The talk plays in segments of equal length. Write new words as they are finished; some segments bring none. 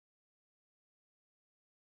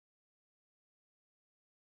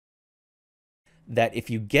that if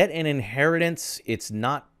you get an inheritance, it's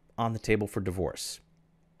not on the table for divorce.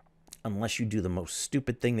 Unless you do the most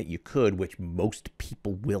stupid thing that you could, which most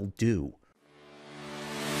people will do.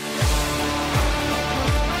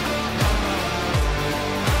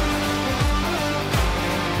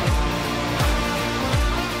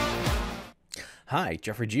 Hi,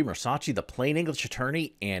 Jeffrey G. Mersace, the Plain English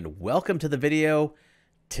Attorney, and welcome to the video.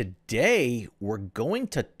 Today, we're going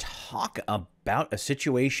to talk about a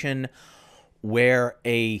situation where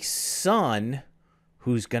a son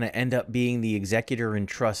who's going to end up being the executor and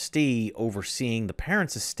trustee overseeing the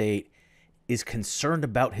parents' estate is concerned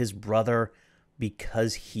about his brother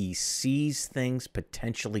because he sees things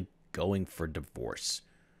potentially going for divorce.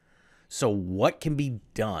 So what can be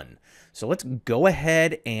done? So let's go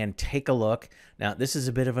ahead and take a look. Now, this is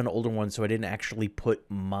a bit of an older one, so I didn't actually put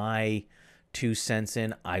my 2 cents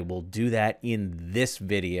in. I will do that in this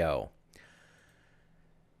video.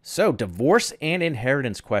 So, divorce and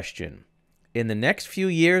inheritance question. In the next few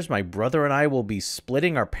years, my brother and I will be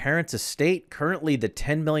splitting our parents' estate, currently the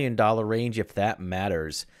 $10 million range, if that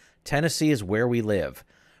matters. Tennessee is where we live.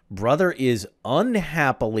 Brother is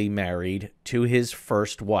unhappily married to his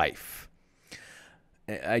first wife.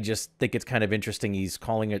 I just think it's kind of interesting he's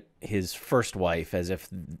calling it his first wife, as if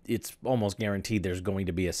it's almost guaranteed there's going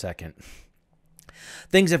to be a second.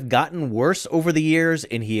 Things have gotten worse over the years,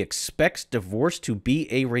 and he expects divorce to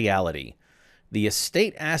be a reality. The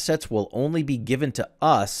estate assets will only be given to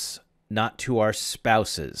us, not to our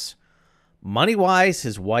spouses. Money-wise,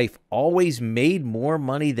 his wife always made more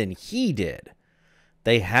money than he did.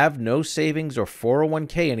 They have no savings or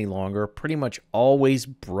 401k any longer, pretty much always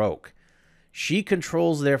broke. She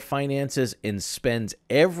controls their finances and spends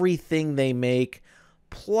everything they make,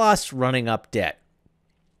 plus running up debt.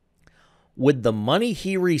 Would the money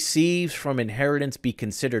he receives from inheritance be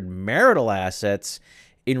considered marital assets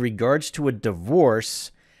in regards to a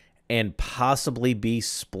divorce and possibly be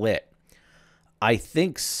split? I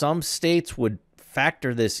think some states would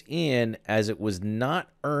factor this in, as it was not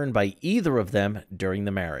earned by either of them during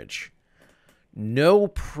the marriage. No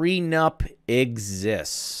prenup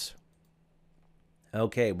exists.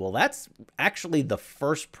 Okay, well, that's actually the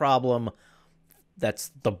first problem.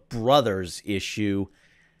 That's the brother's issue.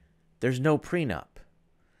 There's no prenup.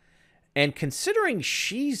 And considering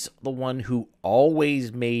she's the one who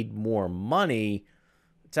always made more money,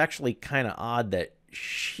 it's actually kind of odd that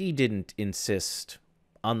she didn't insist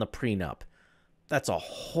on the prenup. That's a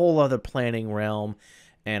whole other planning realm,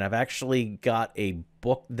 and I've actually got a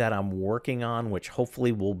book that I'm working on, which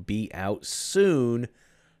hopefully will be out soon,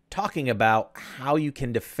 talking about how you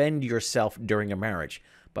can defend yourself during a marriage.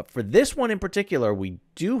 But for this one in particular, we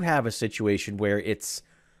do have a situation where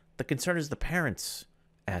the concern is the parents'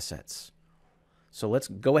 assets. So let's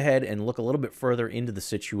go ahead and look a little bit further into the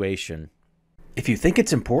situation. If you think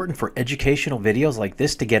it's important for educational videos like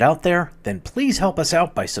this to get out there, then please help us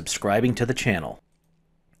out by subscribing to the channel.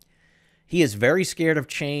 He is very scared of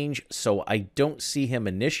change, so I don't see him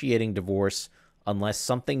initiating divorce unless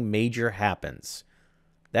something major happens.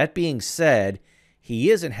 That being said, he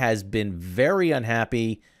is and has been very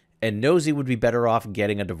unhappy and knows he would be better off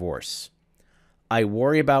getting a divorce. I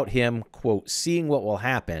worry about him, quote, seeing what will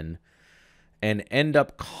happen and end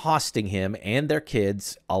up costing him and their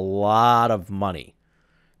kids a lot of money.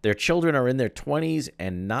 Their children are in their 20s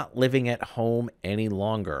and not living at home any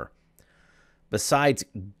longer. Besides,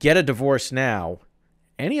 get a divorce now.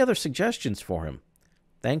 Any other suggestions for him?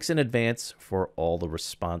 Thanks in advance for all the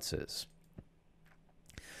responses.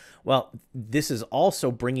 Well, this is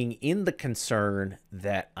also bringing in the concern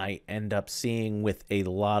that I end up seeing with a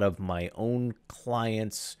lot of my own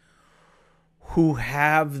clients who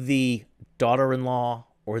have the daughter-in-law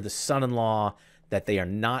or the son-in-law that they are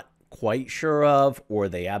not quite sure of, or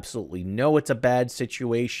they absolutely know it's a bad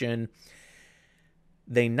situation.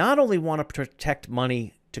 They not only want to protect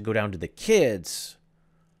money to go down to the kids,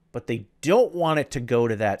 but they don't want it to go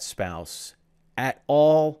to that spouse at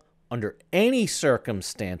all, under any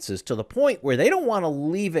circumstances, to the point where they don't want to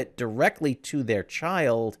leave it directly to their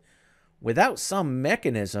child without some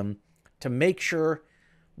mechanism to make sure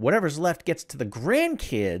whatever's left gets to the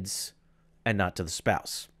grandkids and not to the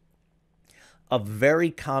spouse. A very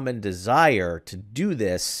common desire to do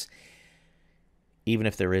this, even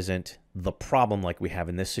if there isn't the problem like we have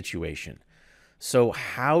in this situation. So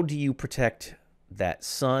how do you protect that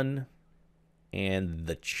son and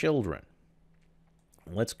the children?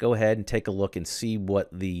 Let's go ahead and take a look and see what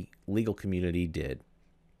the legal community did.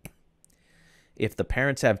 If the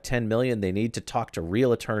parents have $10 million, they need to talk to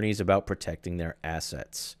real attorneys about protecting their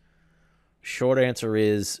assets. Short answer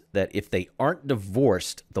is that if they aren't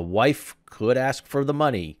divorced, the wife could ask for the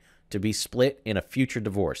money to be split in a future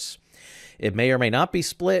divorce. It may or may not be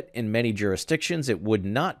split. In many jurisdictions, it would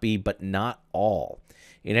not be, but not all.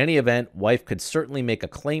 In any event, wife could certainly make a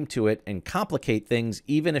claim to it and complicate things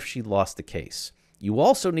even if she lost the case. You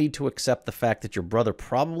also need to accept the fact that your brother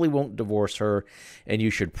probably won't divorce her, and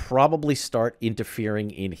you should probably start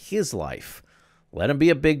interfering in his life. Let him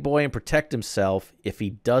be a big boy and protect himself. If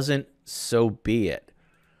he doesn't, so be it.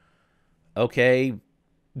 Okay,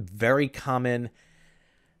 very common.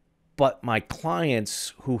 But my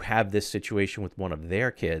clients who have this situation with one of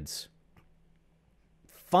their kids,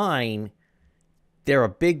 fine, they're a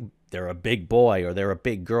big boy or they're a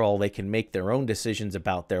big girl. They can make their own decisions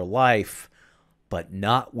about their life, but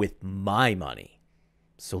not with my money.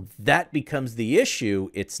 So that becomes the issue.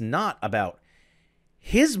 It's not about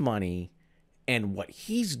his money and what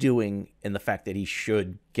he's doing and the fact that he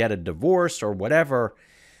should get a divorce or whatever.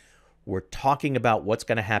 We're talking about what's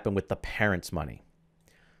going to happen with the parents' money.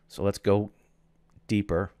 So let's go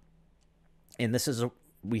deeper. And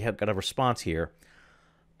we have got a response here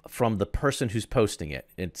from the person who's posting it.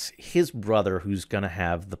 It's his brother who's going to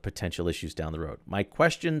have the potential issues down the road. My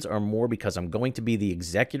questions are more because I'm going to be the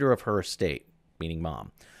executor of her estate, meaning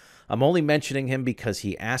mom. I'm only mentioning him because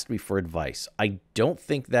he asked me for advice. I don't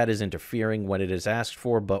think that is interfering when it is asked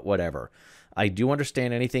for, but whatever. I do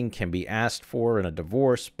understand anything can be asked for in a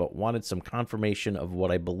divorce, but wanted some confirmation of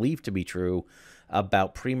what I believe to be true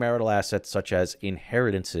about premarital assets such as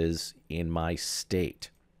inheritances in my state.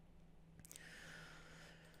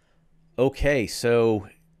 Okay, so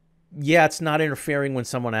yeah, it's not interfering when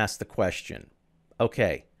someone asks the question.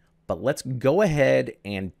 Okay, but let's go ahead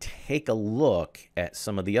and take a look at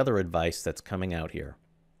some of the other advice that's coming out here.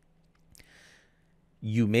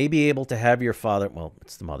 You may be able to have your father, well,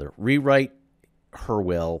 it's the mother, rewrite her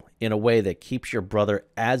will in a way that keeps your brother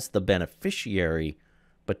as the beneficiary,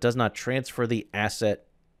 but does not transfer the asset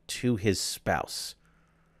to his spouse.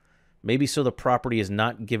 Maybe so the property is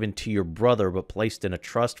not given to your brother, but placed in a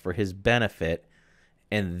trust for his benefit,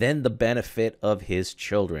 and then the benefit of his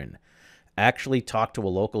children. Actually talk to a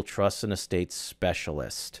local trust and estate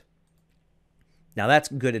specialist. Now, that's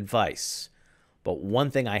good advice. But one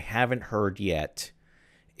thing I haven't heard yet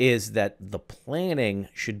is that the planning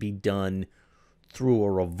should be done through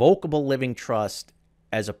a revocable living trust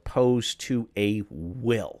as opposed to a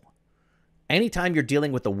will. Anytime you're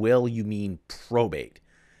dealing with a will, you mean probate.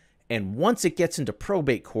 And once it gets into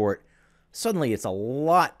probate court, suddenly it's a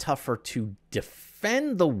lot tougher to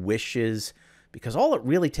defend the wishes, because all it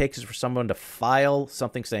really takes is for someone to file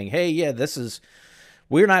something saying, hey, yeah,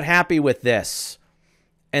 we're not happy with this.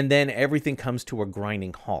 And then everything comes to a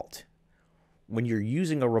grinding halt. When you're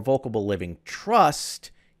using a revocable living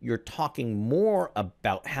trust, you're talking more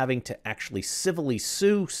about having to actually civilly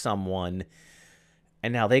sue someone,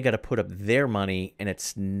 and now they got to put up their money, and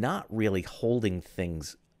it's not really holding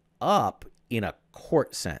things up in a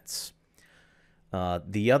court sense.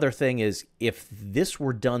 The other thing is, if this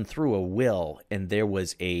were done through a will and there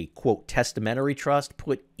was a, quote, testamentary trust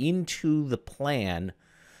put into the plan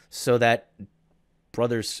so that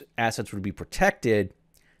brother's assets would be protected,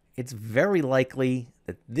 it's very likely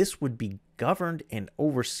that this would be governed and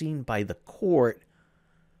overseen by the court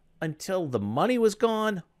until the money was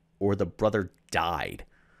gone or the brother died.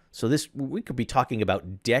 So we could be talking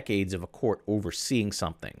about decades of a court overseeing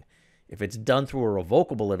something. If it's done through a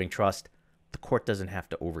revocable living trust, the court doesn't have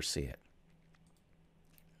to oversee it.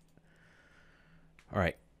 All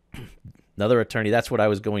right. Another attorney, that's what I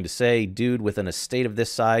was going to say. Dude, with an estate of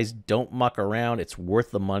this size, don't muck around. It's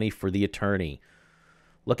worth the money for the attorney.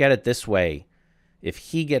 Look at it this way. If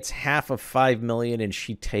he gets half of $5 million and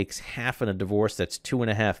she takes half in a divorce, that's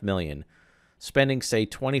 $2.5 million. Spending, say,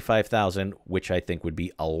 $25,000, which I think would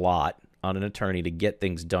be a lot on an attorney to get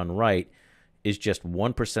things done right, is just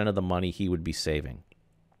 1% of the money he would be saving.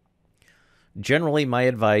 Generally, my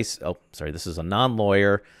advice, this is a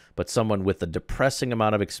non-lawyer, but someone with a depressing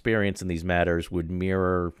amount of experience in these matters would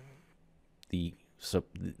mirror the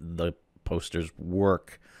poster's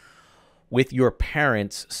work with your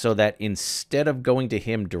parents, so that instead of going to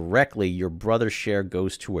him directly, your brother's share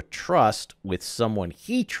goes to a trust with someone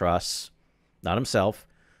he trusts, not himself,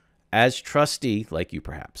 as trustee, like you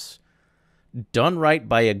perhaps. Done right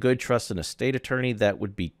by a good trust and estate attorney, that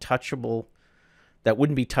wouldn't be touchable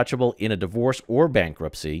in a divorce or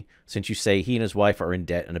bankruptcy, since you say he and his wife are in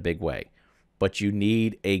debt in a big way. But you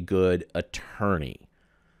need a good attorney.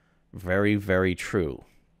 Very, very true.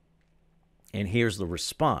 And here's the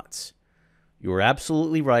response. You are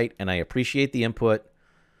absolutely right, and I appreciate the input.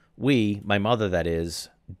 My mother that is,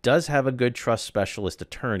 does have a good trust specialist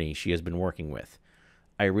attorney she has been working with.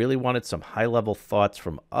 I really wanted some high-level thoughts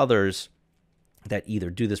from others that either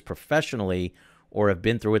do this professionally or have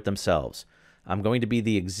been through it themselves. I'm going to be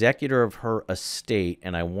the executor of her estate,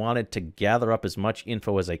 and I wanted to gather up as much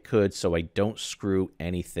info as I could so I don't screw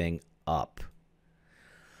anything up.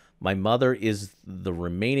 My mother is the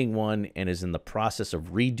remaining one and is in the process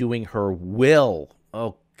of redoing her will.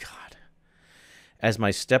 Oh, God. As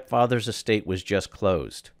my stepfather's estate was just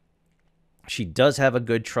closed. She does have a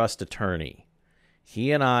good trust attorney.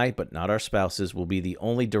 He and I, but not our spouses, will be the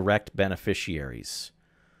only direct beneficiaries.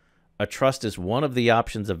 A trust is one of the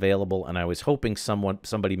options available, and I was hoping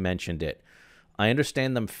somebody mentioned it. I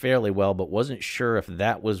understand them fairly well, but wasn't sure if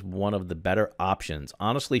that was one of the better options.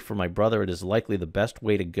 Honestly, for my brother, it is likely the best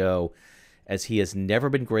way to go, as he has never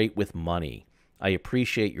been great with money. I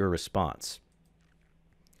appreciate your response.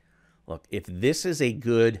 Look, if this is a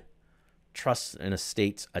good trust and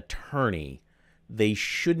estates attorney, they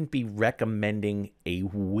shouldn't be recommending a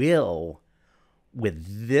will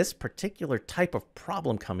with this particular type of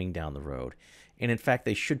problem coming down the road. And in fact,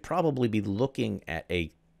 they should probably be looking at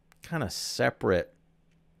a kind of separate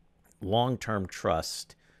long-term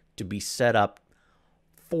trust to be set up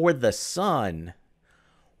for the son,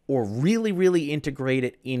 or really, really integrate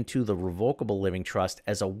it into the revocable living trust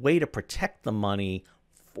as a way to protect the money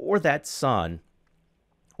for that son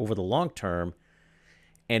over the long term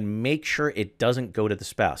and make sure it doesn't go to the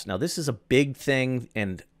spouse. Now, this is a big thing,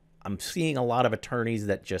 and I'm seeing a lot of attorneys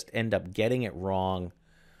that just end up getting it wrong.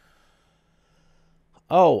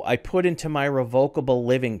 Oh, I put into my revocable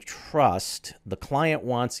living trust. The client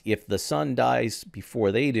wants, if the son dies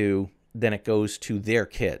before they do, then it goes to their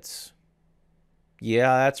kids.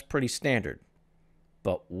 Yeah, that's pretty standard.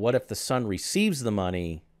 But what if the son receives the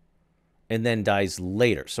money and then dies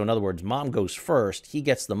later? So in other words, mom goes first, he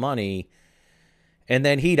gets the money, and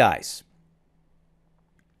then he dies.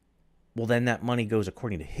 Well, then that money goes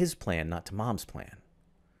according to his plan, not to mom's plan.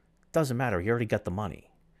 Doesn't matter. He already got the money.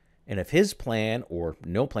 And if his plan or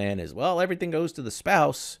no plan is, well, everything goes to the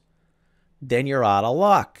spouse, then you're out of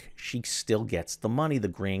luck. She still gets the money. The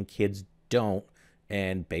grandkids don't.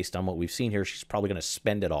 And based on what we've seen here, she's probably going to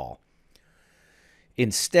spend it all.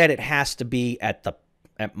 Instead, it has to be at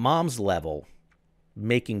mom's level,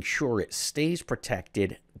 making sure it stays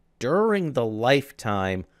protected during the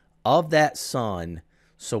lifetime of that son.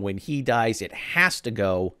 So when he dies, it has to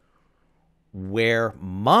go where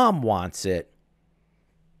mom wants it,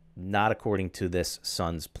 not according to this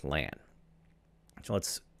son's plan. So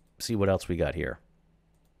let's see what else we got here.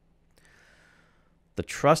 The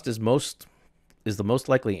trust is the most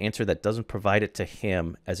likely answer that doesn't provide it to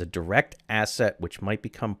him as a direct asset which might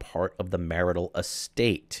become part of the marital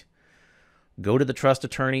estate. Go to the trust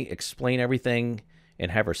attorney, explain everything,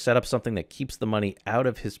 and have her set up something that keeps the money out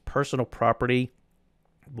of his personal property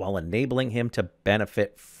while enabling him to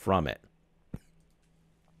benefit from it.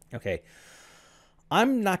 Okay.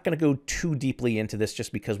 I'm not going to go too deeply into this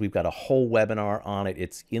just because we've got a whole webinar on it.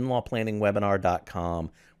 It's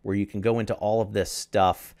inlawplanningwebinar.com, where you can go into all of this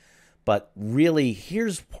stuff. But really,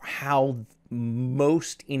 here's how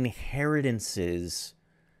most inheritances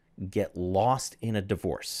get lost in a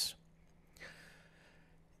divorce.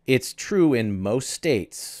 It's true in most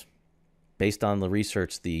states, based on the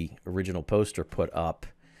research the original poster put up,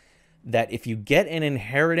 that if you get an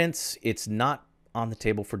inheritance, it's not on the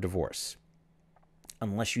table for divorce.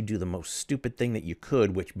 Unless you do the most stupid thing that you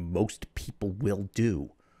could, which most people will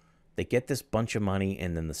do. They get this bunch of money,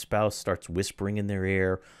 and then the spouse starts whispering in their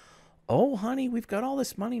ear, oh, honey, we've got all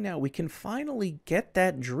this money now. We can finally get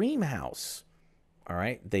that dream house. All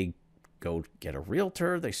right. They go get a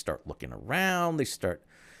realtor. They start looking around. They start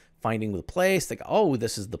finding the place. They go, oh,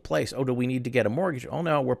 this is the place. Oh, do we need to get a mortgage? Oh,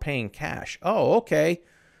 no, we're paying cash. Oh, okay.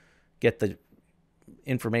 Get the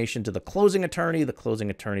information to the closing attorney. The closing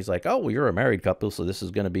attorney's like, oh, well, you're a married couple, so this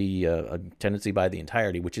is going to be a tenancy by the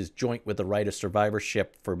entirety, which is joint with the right of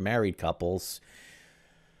survivorship for married couples.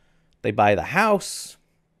 They buy the house.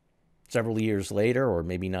 Several years later, or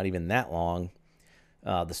maybe not even that long,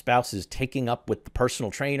 the spouse is taking up with the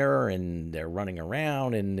personal trainer, and they're running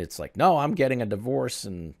around, and it's like, no, I'm getting a divorce,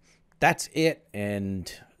 and that's it.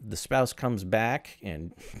 And the spouse comes back,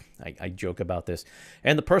 and I joke about this,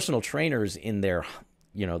 and the personal trainer's in their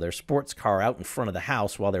sports car out in front of the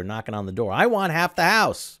house while they're knocking on the door. I want half the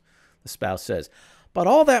house, the spouse says. But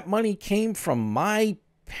all that money came from my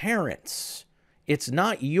parents. It's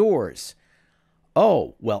not yours.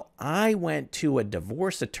 Oh, well, I went to a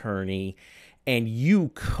divorce attorney and you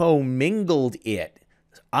commingled it.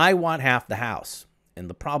 I want half the house. And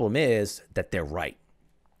the problem is that they're right.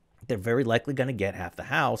 They're very likely going to get half the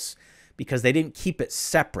house because they didn't keep it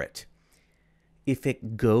separate. If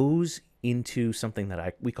it goes into something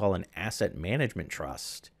that we call an asset management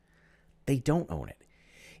trust, they don't own it.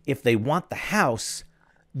 If they want the house,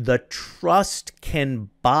 the trust can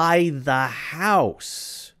buy the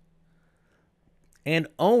house and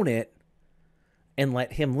own it and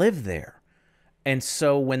let him live there. And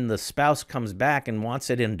so when the spouse comes back and wants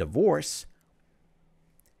it in divorce,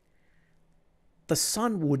 the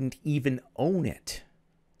son wouldn't even own it.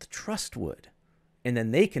 The trust would. And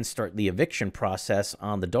then they can start the eviction process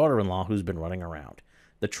on the daughter-in-law who's been running around.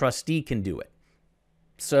 The trustee can do it.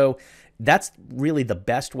 So that's really the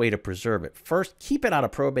best way to preserve it. First, keep it out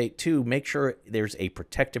of probate too. Make sure there's a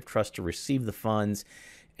protective trust to receive the funds.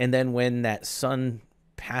 And then when that son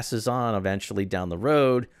passes on eventually down the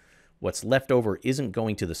road, what's left over isn't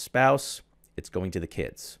going to the spouse, it's going to the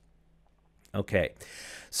kids. Okay,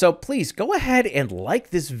 so please go ahead and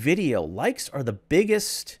like this video. Likes are the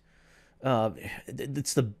biggest,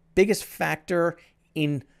 it's the biggest factor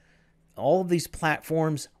in all of these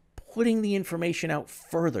platforms putting the information out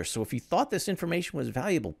further. So if you thought this information was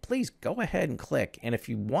valuable, please go ahead and click. And if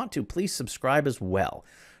you want to, please subscribe as well.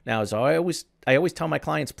 Now, as I always tell my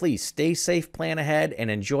clients, please stay safe, plan ahead, and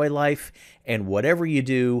enjoy life. And whatever you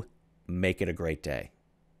do, make it a great day.